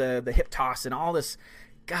the hip toss and all this.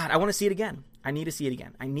 God, I want to see it again. I need to see it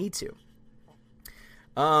again. I need to.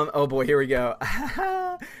 Oh boy, here we go.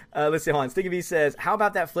 Let's see, hold on. Sticky V says, how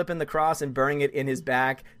about that flipping the cross and burning it in his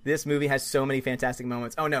back? This movie has so many fantastic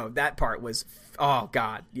moments. Oh no, that part was, oh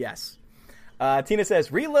God, yes. Tina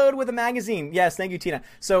says, reload with a magazine. Yes, thank you, Tina.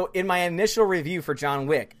 So in my initial review for John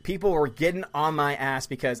Wick, people were getting on my ass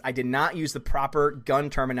because I did not use the proper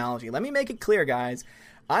gun terminology. Let me make it clear, guys.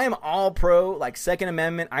 I am all pro, like, Second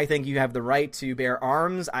Amendment. I think you have the right to bear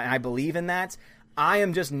arms. I believe in that. I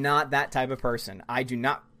am just not that type of person. I do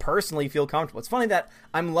not personally feel comfortable. It's funny that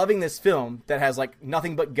I'm loving this film that has, like,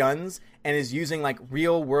 nothing but guns and is using, like,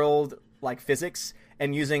 real world, like, physics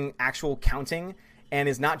and using actual counting. And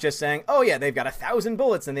is not just saying, oh yeah, they've got 1,000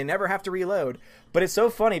 bullets and they never have to reload. But it's so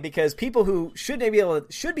funny because people who should be able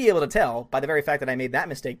to tell by the very fact that I made that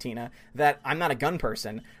mistake, Tina, that I'm not a gun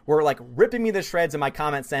person, were like ripping me to shreds in my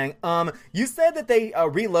comments saying, you said that they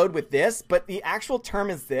reload with this, but the actual term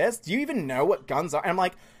is this. Do you even know what guns are? And I'm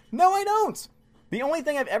like, no, I don't. The only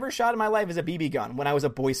thing I've ever shot in my life is a BB gun when I was a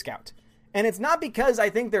Boy Scout. And it's not because I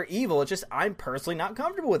think they're evil. It's just I'm personally not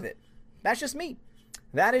comfortable with it. That's just me.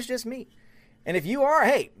 That is just me. And if you are,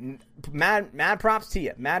 hey, mad props to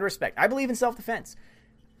you. Mad respect. I believe in self-defense.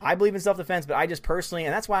 But I just personally,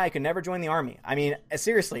 and that's why I could never join the Army. I mean,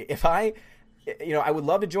 seriously, if I would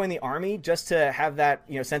love to join the Army just to have that,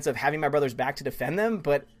 sense of having my brother's back to defend them.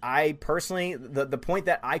 But I personally, the point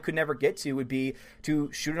that I could never get to would be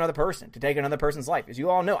to shoot another person, to take another person's life. As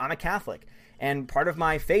you all know, I'm a Catholic. And part of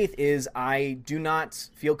my faith is I do not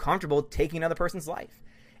feel comfortable taking another person's life.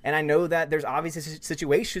 And I know that there's obviously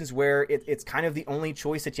situations where it's kind of the only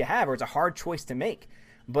choice that you have, or it's a hard choice to make.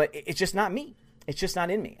 But it's just not me. It's just not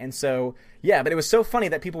in me. And so, yeah, but it was so funny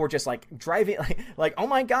that people were just like driving, like, oh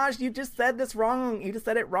my gosh, you just said this wrong. You just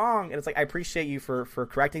said it wrong. And it's like, I appreciate you for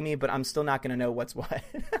correcting me, but I'm still not going to know what's what.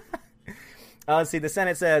 Let's see. The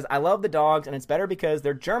Senate says, I love the dogs, and it's better because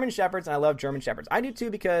they're German Shepherds, and I love German Shepherds. I do, too,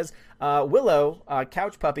 because Willow,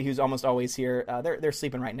 couch puppy, who's almost always here, they're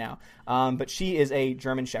sleeping right now, but she is a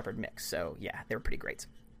German Shepherd mix. So, yeah, they're pretty great.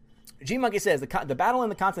 G-Monkey says, the battle in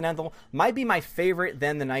the Continental might be my favorite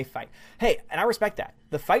than the knife fight. Hey, and I respect that.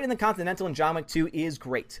 The fight in the Continental in John Wick 2 is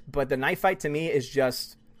great, but the knife fight, to me, is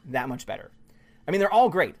just that much better. I mean, they're all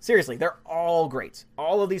great. Seriously, they're all great.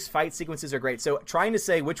 All of these fight sequences are great. So trying to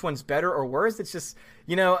say which one's better or worse, it's just,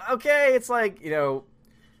 okay, it's like,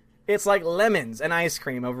 it's like lemons and ice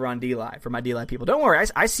cream over on D-Live for my D-Live people. Don't worry,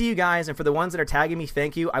 I see you guys, and for the ones that are tagging me,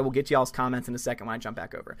 thank you. I will get y'all's comments in a second when I jump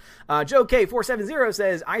back over. Joe K470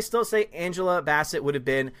 says, I still say Angela Bassett would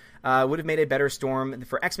have made a better Storm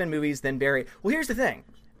for X-Men movies than Barry. Well, here's the thing.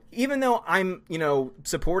 Even though I'm,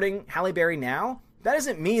 supporting Halle Berry now, that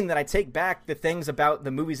doesn't mean that I take back the things about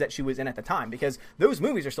the movies that she was in at the time, because those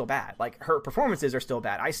movies are still bad. Like, her performances are still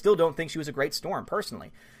bad. I still don't think she was a great Storm,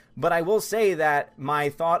 personally. But I will say that my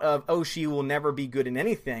thought of, oh, she will never be good in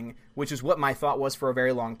anything, which is what my thought was for a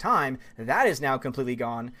very long time, that is now completely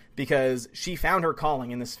gone because she found her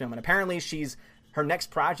calling in this film. And apparently her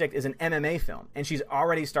next project is an MMA film, and she's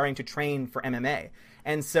already starting to train for MMA.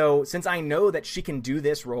 And so since I know that she can do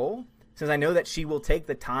this role, since I know that she will take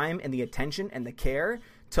the time and the attention and the care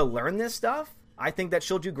to learn this stuff, I think that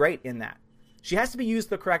she'll do great in that. She has to be used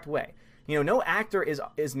the correct way. No actor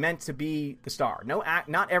is meant to be the star.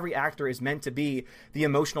 Not every actor is meant to be the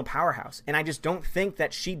emotional powerhouse. And I just don't think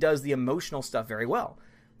that she does the emotional stuff very well.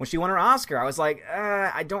 When she won her Oscar, I was like,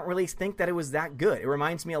 I don't really think that it was that good. It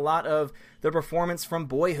reminds me a lot of the performance from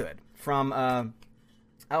Boyhood, from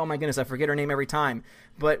oh my goodness, I forget her name every time.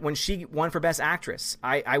 But when she won for Best Actress,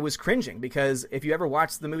 I was cringing because if you ever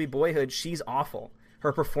watched the movie Boyhood, she's awful.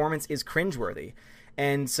 Her performance is cringeworthy.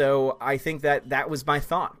 And so I think that was my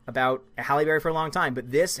thought about Halle Berry for a long time. But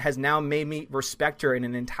this has now made me respect her in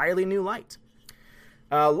an entirely new light.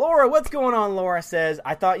 Laura, what's going on? Laura says,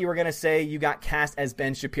 I thought you were going to say you got cast as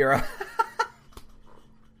Ben Shapiro.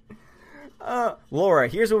 Laura,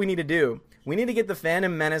 here's what we need to do. We need to get the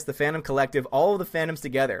Fandom Menace, the Fandom Collective, all of the fandoms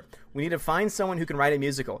together. We need to find someone who can write a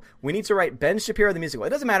musical. We need to write Ben Shapiro the musical. It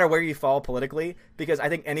doesn't matter where you fall politically, because I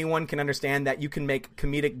think anyone can understand that you can make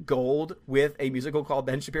comedic gold with a musical called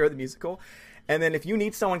Ben Shapiro the Musical. And then if you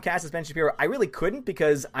need someone cast as Ben Shapiro, I really couldn't,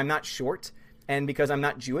 because I'm not short and because I'm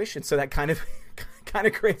not Jewish, and so that kind of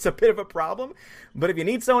creates a bit of a problem. But if you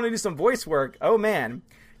need someone to do some voice work, oh man,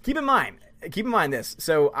 keep in mind this.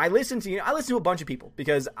 So I listen to a bunch of people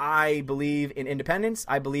because I believe in independence.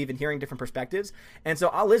 I believe in hearing different perspectives. And so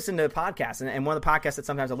I'll listen to podcasts. And one of the podcasts that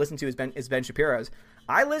sometimes I listen to is Ben Shapiro's.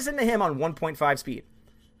 I listen to him on 1.5 speed.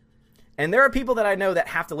 And there are people that I know that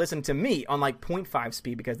have to listen to me on like 0.5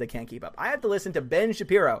 speed because they can't keep up. I have to listen to Ben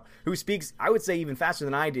Shapiro, who speaks, I would say, even faster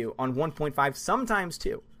than I do on 1.5, sometimes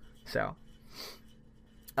 2. So...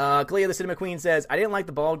 Kalia the Cinema Queen says, I didn't like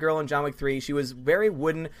the bald girl in John Wick 3. She was very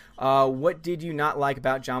wooden. What did you not like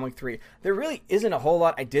about John Wick 3? There really isn't a whole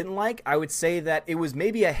lot I didn't like. I would say that it was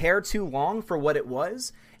maybe a hair too long for what it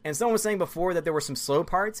was. And someone was saying before that there were some slow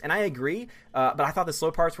parts, and I agree. But I thought the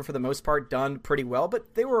slow parts were, for the most part, done pretty well.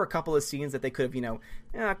 But there were a couple of scenes that they could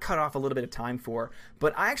have, cut off a little bit of time for.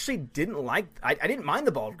 But I actually didn't like... I didn't mind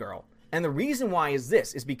the bald girl. And the reason why is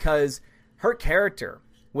because her character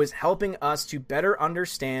was helping us to better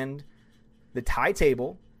understand the Thai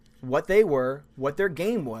table, what they were, what their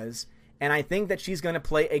game was, and I think that she's going to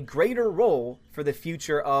play a greater role for the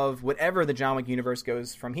future of whatever the John Wick universe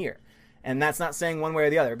goes from here. And that's not saying one way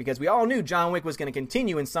or the other, because we all knew John Wick was going to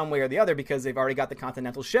continue in some way or the other because they've already got the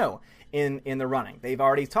Continental show in the running. They've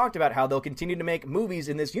already talked about how they'll continue to make movies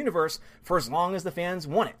in this universe for as long as the fans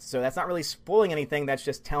want it. So that's not really spoiling anything. That's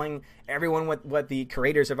just telling everyone what the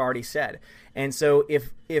creators have already said. And so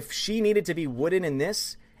if she needed to be wooden in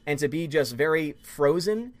this and to be just very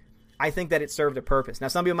frozen, I think that it served a purpose. Now,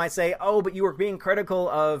 some people might say, oh, but you were being critical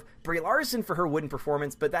of Brie Larson for her wooden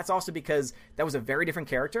performance, but that's also because that was a very different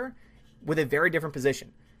character with a very different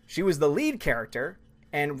position. She was the lead character,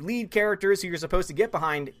 and lead characters who you're supposed to get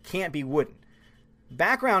behind can't be wooden.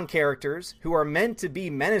 Background characters who are meant to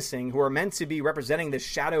be menacing, who are meant to be representing the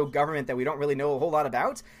shadow government that we don't really know a whole lot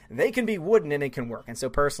about, they can be wooden and it can work. And so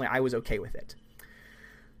personally, I was okay with it.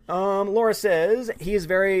 Laura says, he is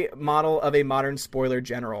very model of a modern spoiler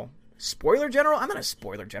general. Spoiler general? I'm not a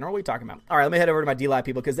spoiler general. What are you talking about? All right, let me head over to my D-Live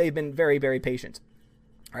people because they've been very, very patient.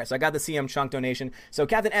 All right, so I got the CM Chunk donation. So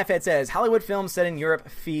Captain F-Head says, Hollywood films set in Europe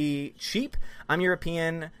fee cheap. I'm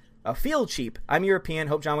European. Feel cheap. I'm European.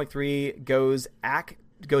 Hope John Wick 3 goes back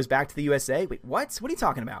to the USA. Wait, what? What are you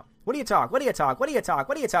talking about? What do you talk?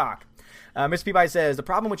 Mr. Peabody says, the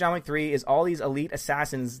problem with John Wick 3 is all these elite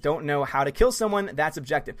assassins don't know how to kill someone. That's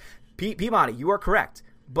objective. Peabody, you are correct.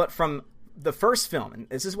 But from the first film, and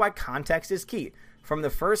this is why context is key, from the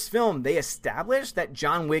first film, they established that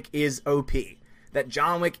John Wick is OP. That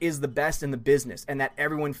John Wick is the best in the business and that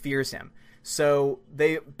everyone fears him. So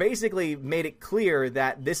they basically made it clear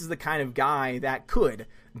that this is the kind of guy that could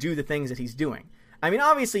do the things that he's doing. I mean,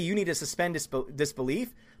 obviously you need to suspend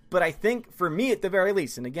disbelief, but I think for me at the very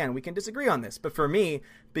least, and again, we can disagree on this, but for me,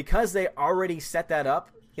 because they already set that up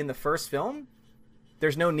in the first film,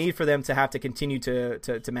 there's no need for them to have to continue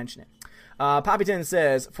to mention it. Poppyton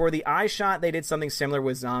says, for the eye shot, they did something similar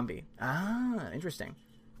with Zombie. Ah, interesting.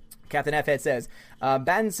 Captain F-Head says,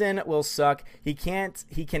 Battinson will suck. He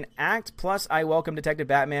can act. Plus, I welcome Detective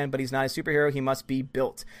Batman, but he's not a superhero. He must be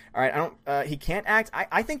built. All right, he can't act.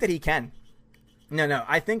 I think that he can. No.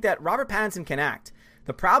 I think that Robert Pattinson can act.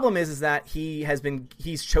 The problem is that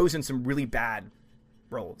he's chosen some really bad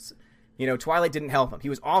roles. Twilight didn't help him. He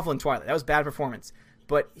was awful in Twilight. That was bad performance.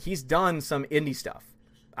 But he's done some indie stuff.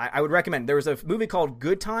 I would recommend. There was a movie called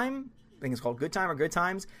Good Time. I think it's called Good Time or Good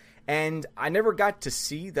Times. And I never got to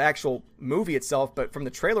see the actual movie itself, but from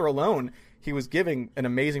the trailer alone, he was giving an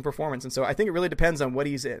amazing performance. And so I think it really depends on what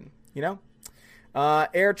he's in, Air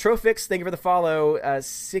Trofix, thank you for the follow.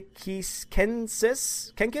 Sikis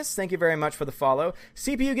Kenkis, thank you very much for the follow.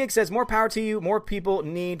 CPU Gig says, more power to you. More people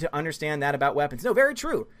need to understand that about weapons. No, very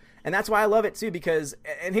true. And that's why I love it too, because,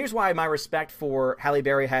 and here's why my respect for Halle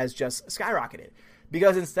Berry has just skyrocketed.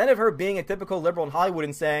 Because instead of her being a typical liberal in Hollywood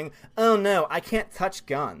and saying, oh no, I can't touch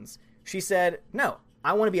guns, she said, no,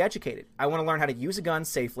 I want to be educated. I want to learn how to use a gun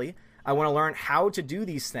safely. I want to learn how to do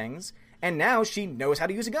these things. And now she knows how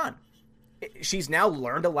to use a gun. She's now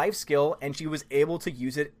learned a life skill and she was able to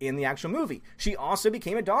use it in the actual movie. She also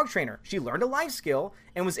became a dog trainer. She learned a life skill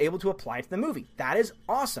and was able to apply it to the movie. That is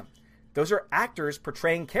awesome. Those are actors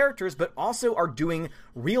portraying characters, but also are doing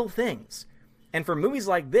real things. And for movies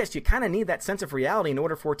like this, you kind of need that sense of reality in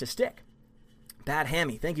order for it to stick. Bad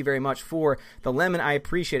Hammy, thank you very much for the lemon. I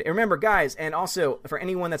appreciate it. And remember, guys, and also for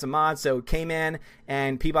anyone that's a mod, so K-Man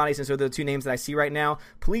and Peabody, since they're the two names that I see right now,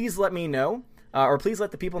 please let me know, or please let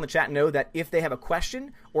the people in the chat know that if they have a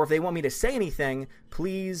question or if they want me to say anything,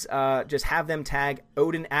 please just have them tag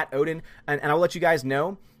Odin at Odin. And I'll let you guys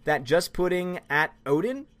know that just putting at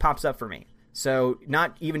Odin pops up for me. So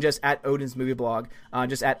not even just at Odin's movie blog,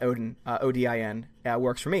 just at Odin, Odin,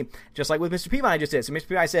 works for me. Just like with Mr. Peabody just did. So Mr.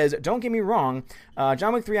 Peabody says, don't get me wrong,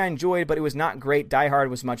 John Wick 3 I enjoyed, but it was not great. Die Hard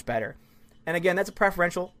was much better. And again, that's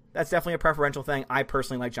definitely a preferential thing. I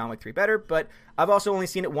personally like John Wick 3 better, but I've also only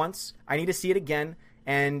seen it once. I need to see it again.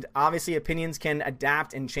 And obviously opinions can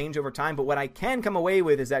adapt and change over time. But what I can come away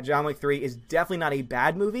with is that John Wick 3 is definitely not a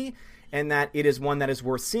bad movie, and that it is one that is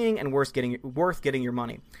worth seeing and worth getting your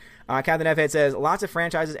money. Captain F-Head says, lots of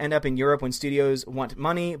franchises end up in Europe when studios want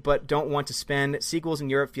money but don't want to spend. Sequels in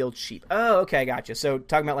Europe feel cheap. Oh, okay, gotcha. So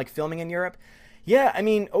talking about like filming in Europe? Yeah, I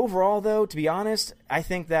mean, overall though, to be honest, I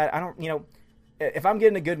think that if I'm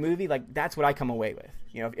getting a good movie, like that's what I come away with.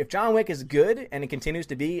 You know, if John Wick is good and it continues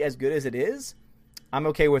to be as good as it is, I'm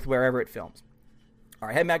okay with wherever it films. All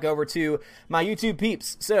right, head back over to my YouTube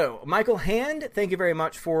peeps. So, Michael Hand, thank you very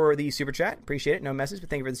much for the super chat. Appreciate it. No message, but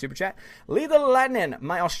thank you for the super chat. Lee the Latin,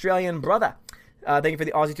 my Australian brother. Thank you for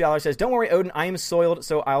the Aussie $2. Says, don't worry, Odin, I am soiled,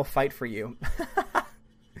 so I'll fight for you.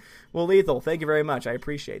 Well, Lethal, thank you very much. I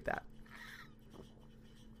appreciate that.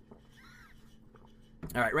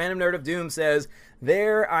 All right, Random Nerd of Doom says,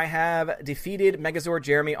 there I have defeated Megazord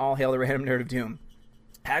Jeremy. All hail the Random Nerd of Doom.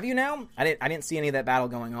 Have you now? I didn't see any of that battle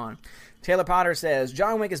going on. Taylor Potter says,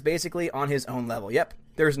 John Wick is basically on his own level. Yep,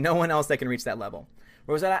 there's no one else that can reach that level.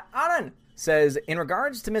 Rosetta Allen says, in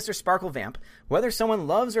regards to Mr. Sparkle Vamp, whether someone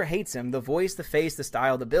loves or hates him, the voice, the face, the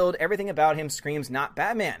style, the build, everything about him screams not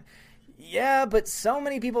Batman. Yeah, but so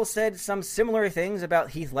many people said some similar things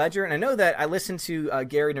about Heath Ledger, and I know that I listened to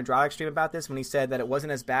Gary Nerdrotic stream about this when he said that it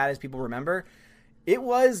wasn't as bad as people remember. It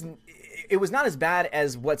was not as bad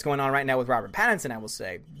as what's going on right now with Robert Pattinson, I will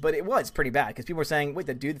say, but it was pretty bad because people were saying, wait,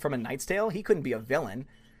 the dude from A Knight's Tale, he couldn't be a villain.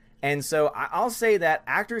 And so I'll say that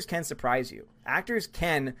actors can surprise you. Actors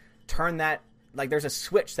can turn that, like there's a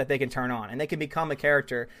switch that they can turn on, and they can become a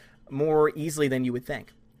character more easily than you would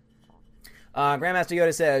think. Grandmaster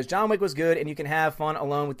Yoda says, John Wick was good and you can have fun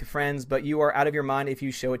alone with your friends, but you are out of your mind if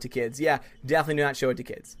you show it to kids. Yeah, definitely do not show it to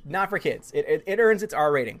kids. Not for kids. It earns its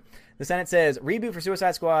R rating. The Senate says, reboot for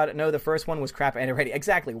Suicide Squad. No, the first one was crap and already.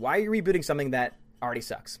 Exactly. Why are you rebooting something that already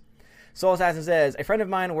sucks? Soul Assassin says, a friend of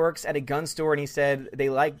mine works at a gun store and he said they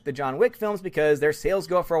like the John Wick films because their sales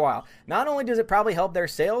go up for a while. Not only does it probably help their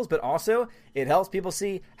sales, but also it helps people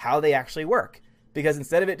see how they actually work. Because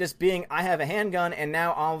instead of it just being, I have a handgun, and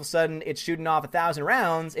now all of a sudden it's shooting off 1,000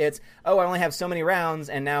 rounds, it's, oh, I only have so many rounds,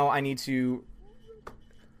 and now I need to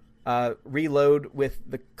reload with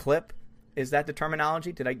the clip. Is that the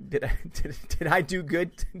terminology? Did I do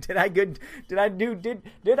good? Did I do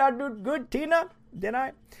good, Tina? Did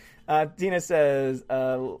I? Tina says,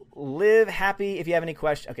 live happy if you have any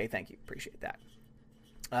questions. Okay, thank you. Appreciate that.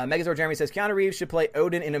 Megazord Jeremy says, Keanu Reeves should play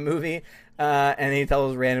Odin in a movie, and he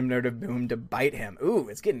tells Random Nerd of Boom to bite him. Ooh,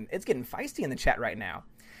 it's getting feisty in the chat right now.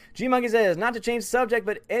 G-Monkey says, not to change the subject,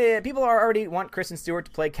 but people already want Kristen Stewart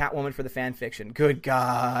to play Catwoman for the fan fiction. Good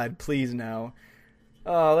God, please no.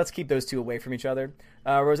 Oh, let's keep those two away from each other.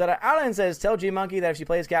 Rosetta Allen says, tell G-Monkey that if she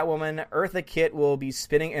plays Catwoman, Eartha Kitt will be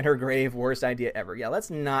spinning in her grave. Worst idea ever. Yeah, let's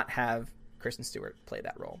not have Kristen Stewart play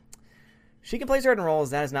that role. She can play certain roles.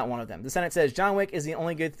 That is not one of them. The Senate says, John Wick is the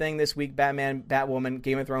only good thing this week. Batman, Batwoman,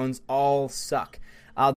 Game of Thrones all suck.